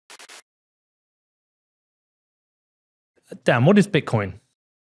Dan, what is Bitcoin?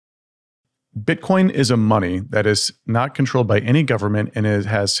 Bitcoin is a money that is not controlled by any government, and it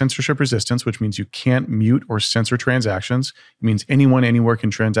has censorship resistance, which means you can't mute or censor transactions. It means anyone, anywhere can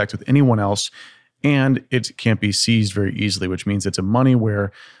transact with anyone else, and it can't be seized very easily, which means it's a money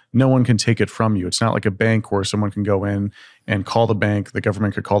where no one can take it from you. It's not like a bank where someone can go in and call the bank. The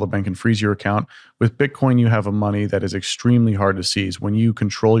government could call the bank and freeze your account. With Bitcoin, you have a money that is extremely hard to seize. When you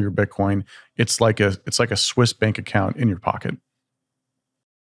control your Bitcoin, it's like a Swiss bank account in your pocket.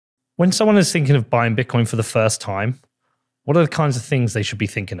 When someone is thinking of buying Bitcoin for the first time, what are the kinds of things they should be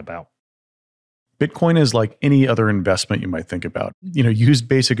thinking about? Bitcoin is like any other investment you might think about. Use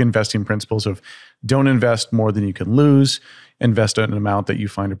basic investing principles of don't invest more than you can lose, invest at an amount that you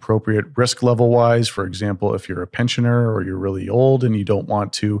find appropriate risk level wise. For example, if you're a pensioner or you're really old and you don't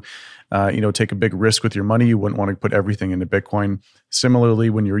want to take a big risk with your money, you wouldn't want to put everything into Bitcoin.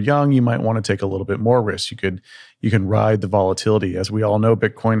 Similarly, when you're young, you might want to take a little bit more risk. You can ride the volatility. As we all know,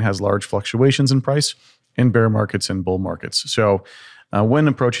 Bitcoin has large fluctuations in price in bear markets and bull markets. So when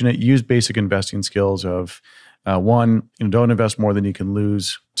approaching it, use basic investing skills of one, don't invest more than you can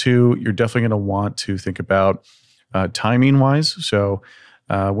lose. Two, you're definitely going to want to think about timing wise. So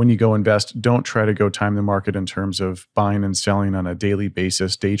when you go invest, don't try to go time the market in terms of buying and selling on a daily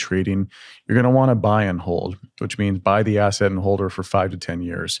basis, day trading. You're going to want to buy and hold, which means buy the asset and hold it for 5 to 10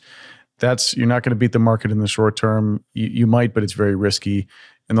 years. You're not going to beat the market in the short term. You might, but it's very risky.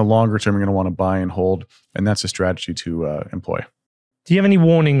 In the longer term, you're going to want to buy and hold, and that's a strategy to employ. Do you have any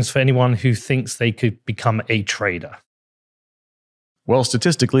warnings for anyone who thinks they could become a trader? Well,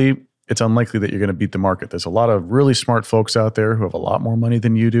 statistically, it's unlikely that you're going to beat the market. There's a lot of really smart folks out there who have a lot more money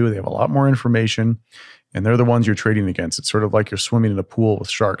than you do. They have a lot more information, and they're the ones you're trading against. It's sort of like you're swimming in a pool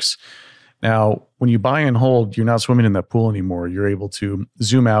with sharks. Now, when you buy and hold, you're not swimming in that pool anymore. You're able to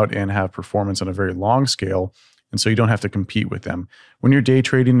zoom out and have performance on a very long scale, and so you don't have to compete with them. When you're day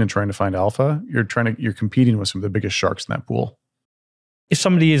trading and trying to find alpha, you're competing with some of the biggest sharks in that pool. If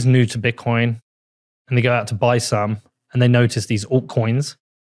somebody is new to Bitcoin and they go out to buy some and they notice these altcoins,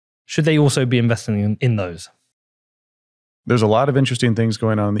 should they also be investing in those? There's a lot of interesting things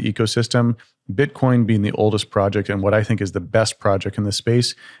going on in the ecosystem. Bitcoin, being the oldest project and what I think is the best project in this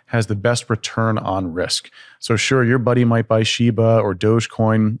space, has the best return on risk. So sure, your buddy might buy Shiba or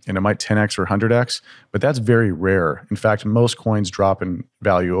Dogecoin and it might 10x or 100x, but that's very rare. In fact, most coins drop in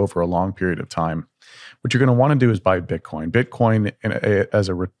value over a long period of time. What you're going to want to do is buy Bitcoin. Bitcoin, as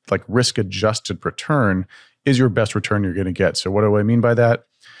a risk-adjusted return, is your best return you're going to get. So what do I mean by that?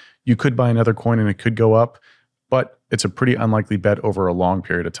 You could buy another coin and it could go up, but it's a pretty unlikely bet over a long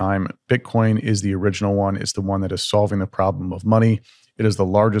period of time. Bitcoin is the original one. It's the one that is solving the problem of money. It is the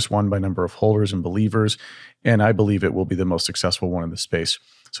largest one by number of holders and believers, and I believe it will be the most successful one in the space.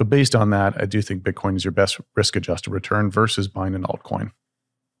 So based on that, I do think Bitcoin is your best risk-adjusted return versus buying an altcoin.